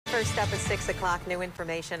First up at 6 o'clock, new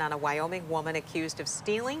information on a Wyoming woman accused of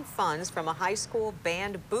stealing funds from a high school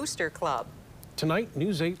band booster club. Tonight,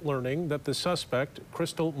 News 8 learning that the suspect,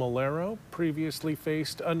 Crystal Malero, previously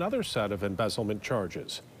faced another set of embezzlement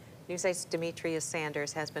charges. News 8's Demetrius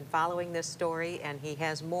Sanders has been following this story, and he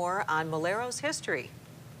has more on Malero's history.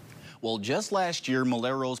 Well, just last year,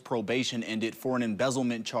 Malero's probation ended for an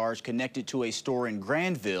embezzlement charge connected to a store in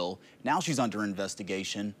Granville. Now she's under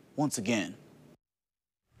investigation once again.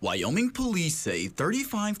 Wyoming police say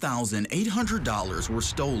 $35,800 were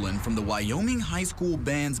stolen from the Wyoming High School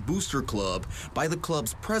Band's Booster Club by the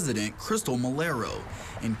club's president, Crystal Malero.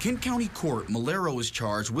 In Kent County Court, Malero is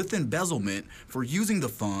charged with embezzlement for using the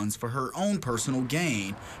funds for her own personal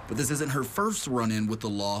gain. But this isn't her first run-in with the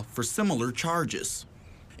law for similar charges.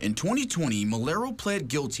 In 2020, Malero pled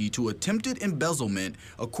guilty to attempted embezzlement.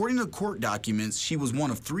 According to court documents, she was one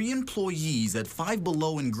of 3 employees at Five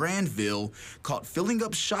Below in Granville caught filling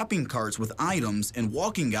up shopping carts with items and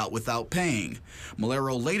walking out without paying.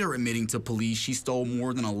 Malero later admitting to police she stole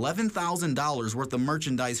more than $11,000 worth of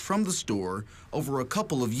merchandise from the store over a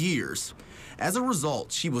couple of years. As a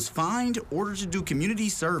result, she was fined, ordered to do community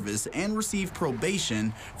service, and received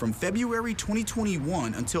probation from February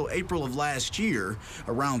 2021 until April of last year.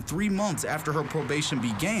 Around 3 months after her probation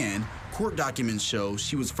began, court documents show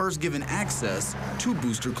she was first given access to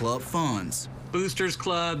Booster Club funds. Boosters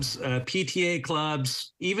clubs, PTA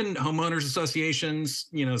clubs, even homeowners associations,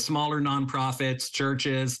 smaller nonprofits,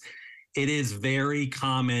 churches. It is very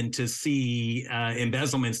common to see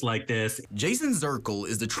embezzlements like this. Jason Zirkle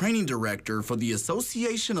is the training director for the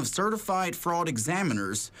Association of Certified Fraud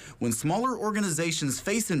Examiners. When smaller organizations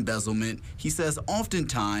face embezzlement, he says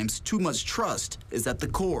oftentimes too much trust is at the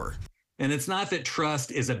core. And it's not that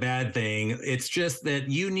trust is a bad thing. It's just that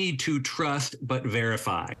you need to trust but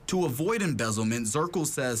verify. To avoid embezzlement, Zirkle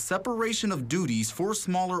says separation of duties for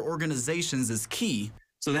smaller organizations is key.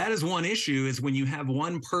 So that is one issue, is when you have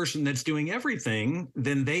one person that's doing everything,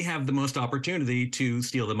 then they have the most opportunity to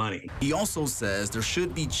steal the money. He also says there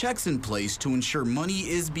should be checks in place to ensure money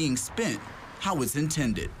is being spent how it's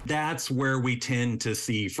intended. That's where we tend to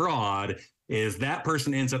see fraud, is that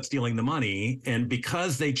person ends up stealing the money, and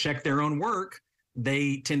because they check their own work,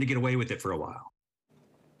 they tend to get away with it for a while.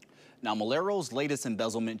 Now, Malero's latest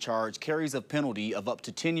embezzlement charge carries a penalty of up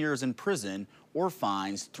to 10 years in prison or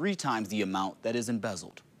fines 3 times the amount that is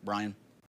embezzled. Brian?